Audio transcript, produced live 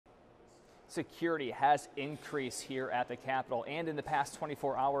security has increased here at the Capitol, and in the past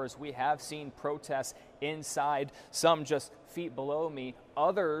 24 hours we have seen protests inside, some just feet below me,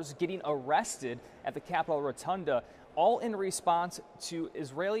 others getting arrested at the Capitol Rotunda, all in response to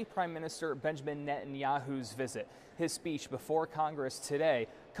Israeli Prime Minister Benjamin Netanyahu's visit. His speech before Congress today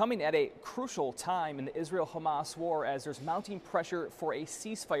coming at a crucial time in the Israel-Hamas war as there's mounting pressure for a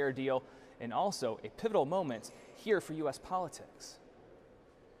ceasefire deal, and also a pivotal moment here for U.S. politics.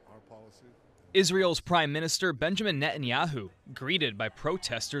 Israel's Prime Minister Benjamin Netanyahu greeted by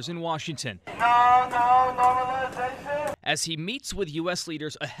protesters in Washington as he meets with U.S.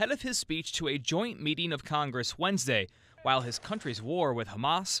 leaders ahead of his speech to a joint meeting of Congress Wednesday, while his country's war with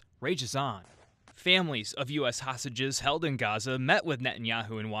Hamas rages on. Families of U.S. hostages held in Gaza met with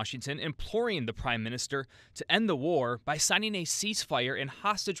Netanyahu in Washington, imploring the Prime Minister to end the war by signing a ceasefire and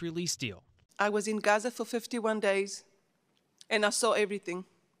hostage release deal. I was in Gaza for 51 days, and I saw everything.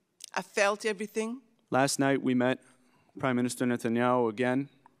 I felt everything. Last night we met Prime Minister Netanyahu again.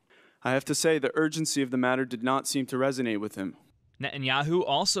 I have to say the urgency of the matter did not seem to resonate with him. Netanyahu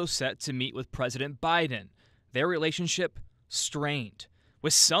also set to meet with President Biden. Their relationship strained,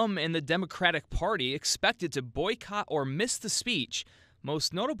 with some in the Democratic Party expected to boycott or miss the speech,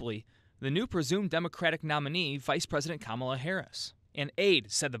 most notably the new presumed Democratic nominee, Vice President Kamala Harris. An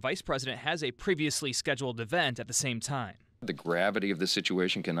aide said the vice president has a previously scheduled event at the same time. The gravity of the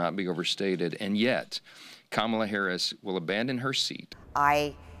situation cannot be overstated, and yet Kamala Harris will abandon her seat.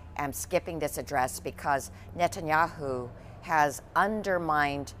 I am skipping this address because Netanyahu has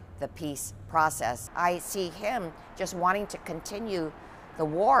undermined the peace process. I see him just wanting to continue the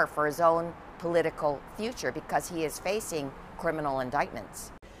war for his own political future because he is facing criminal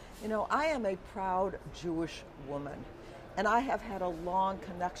indictments. You know, I am a proud Jewish woman, and I have had a long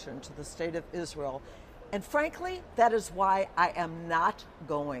connection to the state of Israel. And frankly, that is why I am not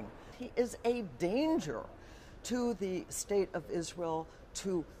going. He is a danger to the state of Israel,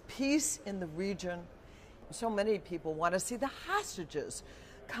 to peace in the region. So many people want to see the hostages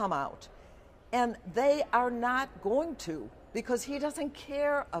come out, and they are not going to because he doesn't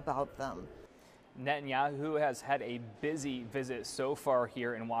care about them. Netanyahu has had a busy visit so far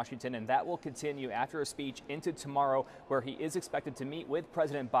here in Washington, and that will continue after a speech into tomorrow, where he is expected to meet with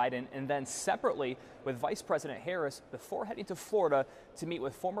President Biden and then separately with Vice President Harris before heading to Florida to meet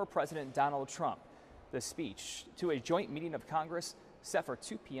with former President Donald Trump. The speech to a joint meeting of Congress set for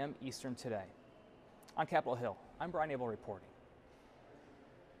 2 p.m. Eastern today. On Capitol Hill, I'm Brian Abel reporting.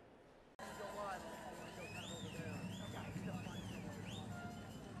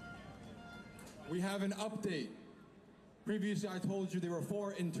 We have an update. Previously, I told you there were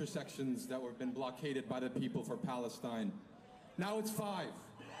 4 intersections that have been blockaded by the people for Palestine. Now it's 5.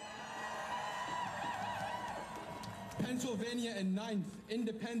 Pennsylvania and 9th,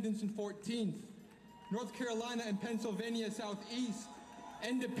 Independence and 14th, North Carolina and Pennsylvania Southeast,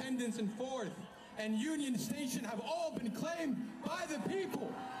 Independence and 4th, and Union Station have all been claimed by the people.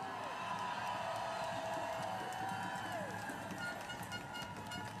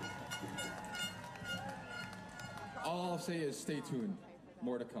 All I'll say is stay tuned.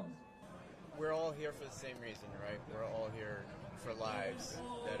 More to come. We're all here for the same reason, right? We're all here for lives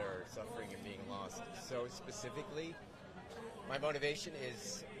that are suffering and being lost. So specifically, my motivation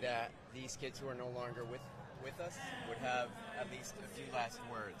is that these kids who are no longer with us would have at least a few last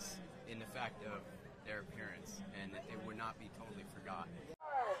words in the fact of their appearance, and that they would not be totally forgotten.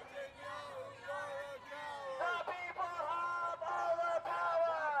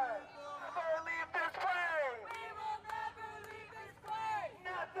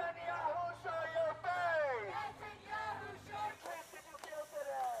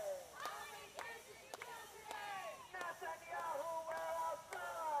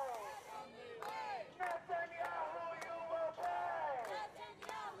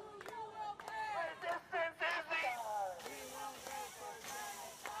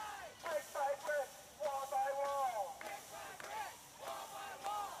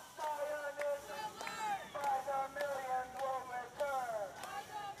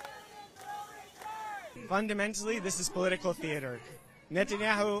 Fundamentally, this is political theater.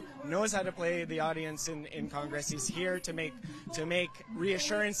 Netanyahu knows how to play the audience in Congress. He's here to make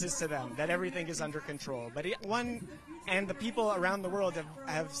reassurances to them that everything is under control. But and the people around the world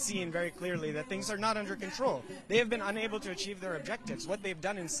have seen very clearly that things are not under control. They have been unable to achieve their objectives. What they've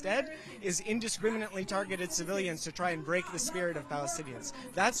done instead is indiscriminately targeted civilians to try and break the spirit of Palestinians.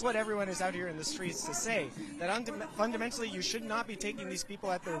 That's what everyone is out here in the streets to say, that fundamentally you should not be taking these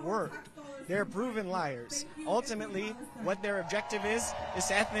people at their word. They're proven liars. Ultimately, what their objective is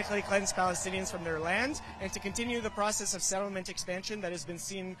to ethnically cleanse Palestinians from their land and to continue the process of settlement expansion that has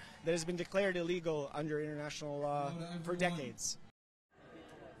been declared illegal under international law for decades.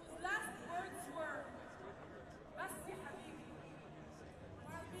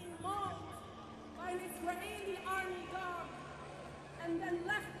 And then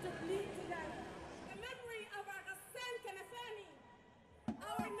left to bleed to death. The memory of our Ghassan Kanafani,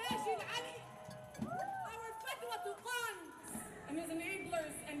 our Najib Ali, our Fatwa Tuqan, and his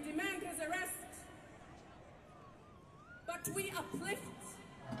enablers, and demand his arrest. But we uplift.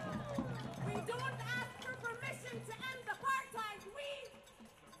 We don't ask for permission to end apartheid.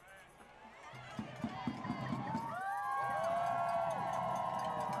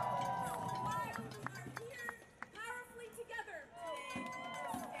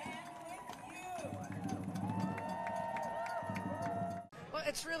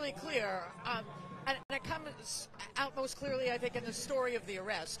 It's really clear, and it comes out most clearly, I think, in the story of the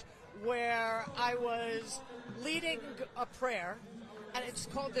arrest, where I was leading a prayer, and it's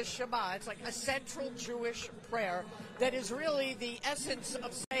called the Shema. It's like a central Jewish prayer that is really the essence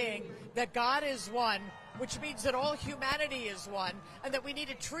of saying that God is one, which means that all humanity is one, and that we need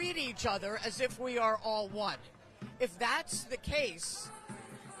to treat each other as if we are all one. If that's the case,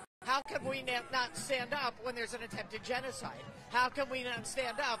 how can we not stand up when there's an attempted genocide? How can we not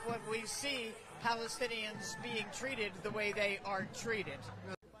stand up when we see Palestinians being treated the way they are treated?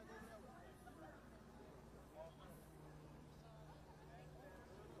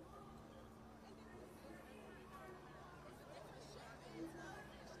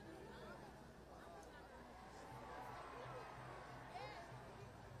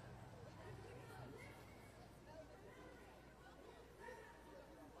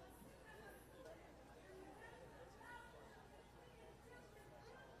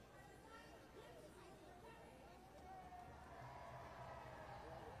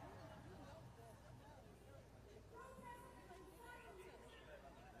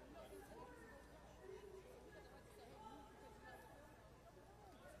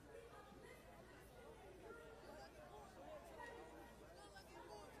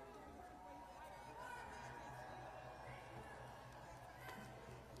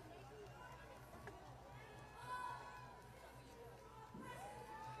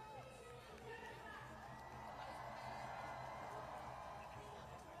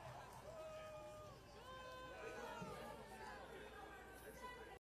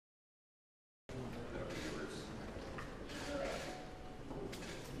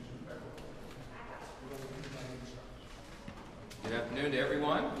 Good afternoon to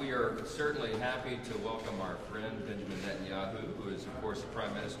everyone. We are certainly happy to welcome our friend Benjamin Netanyahu, who is, of course, the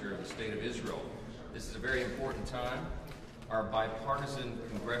Prime Minister of the State of Israel. This is a very important time. Our bipartisan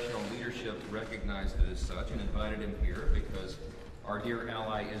congressional leadership recognized it as such and invited him here because our dear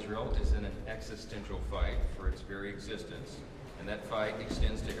ally Israel is in an existential fight for its very existence, and that fight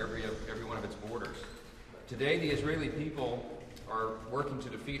extends to every one of its borders. Today, the Israeli people are working to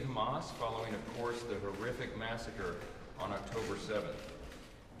defeat Hamas following, of course, the horrific massacre on October 7th.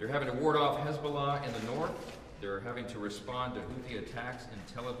 They're having to ward off Hezbollah in the north. They're having to respond to Houthi attacks in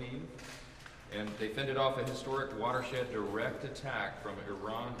Tel Aviv. And they fended off a historic watershed direct attack from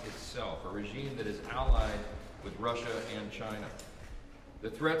Iran itself, a regime that is allied with Russia and China. The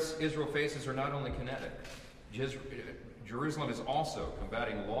threats Israel faces are not only kinetic. Jerusalem is also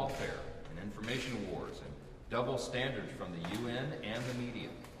combating lawfare and information wars and double standards from the UN and the media.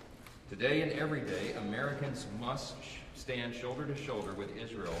 Today and every day, Americans must stand shoulder to shoulder with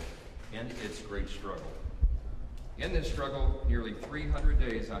Israel in its great struggle. In this struggle, nearly 300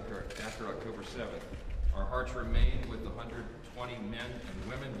 days after October 7th, our hearts remain with the 120 men and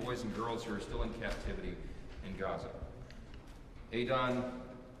women, boys and girls who are still in captivity in Gaza. Adon,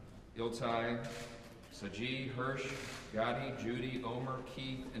 Iltai, Saji, Hirsch, Gadi, Judy, Omer,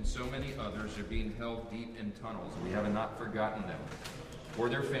 Keith, and so many others are being held deep in tunnels. We have not forgotten them or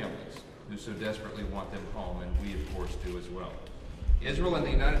their families who so desperately want them home, and we, of course, do as well. Israel and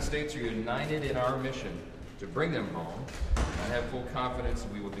the United States are united in our mission to bring them home. I have full confidence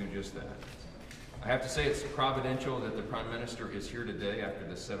that we will do just that. I have to say it's providential that the Prime Minister is here today after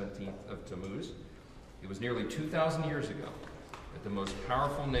the 17th of Tammuz. It was nearly 2,000 years ago that the most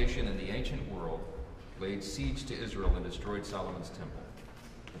powerful nation in the ancient world laid siege to Israel and destroyed Solomon's temple.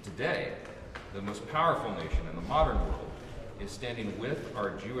 But today, the most powerful nation in the modern world is standing with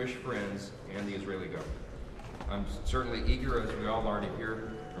our Jewish friends and the Israeli government. I'm certainly eager, as we all are, to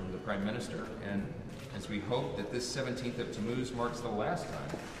hear from the Prime Minister, and as we hope that this 17th of Tammuz marks the last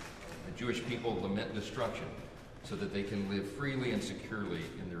time the Jewish people lament destruction so that they can live freely and securely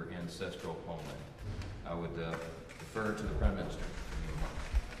in their ancestral homeland. I would defer to the Prime Minister.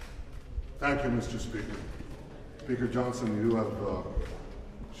 Thank you, Mr. Speaker. Speaker Johnson, you have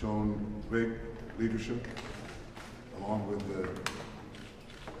shown great leadership, along with the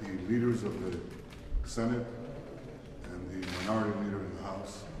leaders of the Senate and the minority leader in the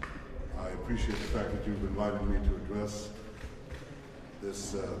House. I appreciate the fact that you've invited me to address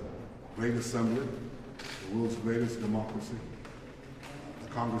this great assembly, the world's greatest democracy. The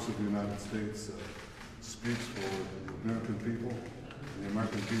Congress of the United States speaks for the American people, and the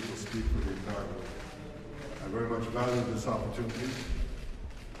American people speak for the entire world. I very much value this opportunity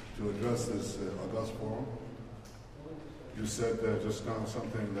to address this august forum. You said just now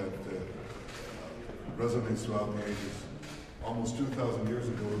something that resonates throughout the ages. Almost 2,000 years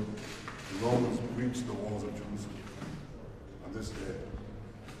ago, the Romans breached the walls of Jerusalem. On this day,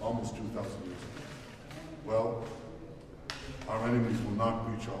 almost 2,000 years ago. Well, our enemies will not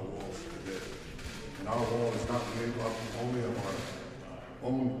breach our walls today. And our wall is not made up only of our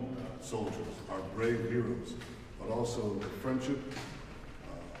own soldiers, our brave heroes, but also the friendship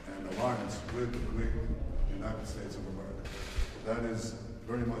and alliance with the great United States of America. That is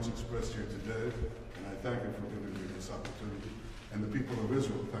very much expressed here today, and I thank you for giving me this opportunity. And the people of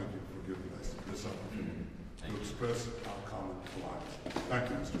Israel, thank you for giving us this opportunity to express our common alliance. Thank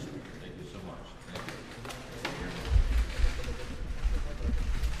you, Mr. Speaker. Thank you so much. Thank you.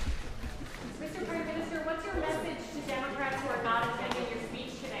 Mr. Prime Minister, what's your message to Democrats who are not attending your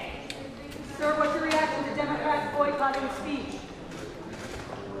speech today? Sir, what's your reaction to Democrats boycotting speech?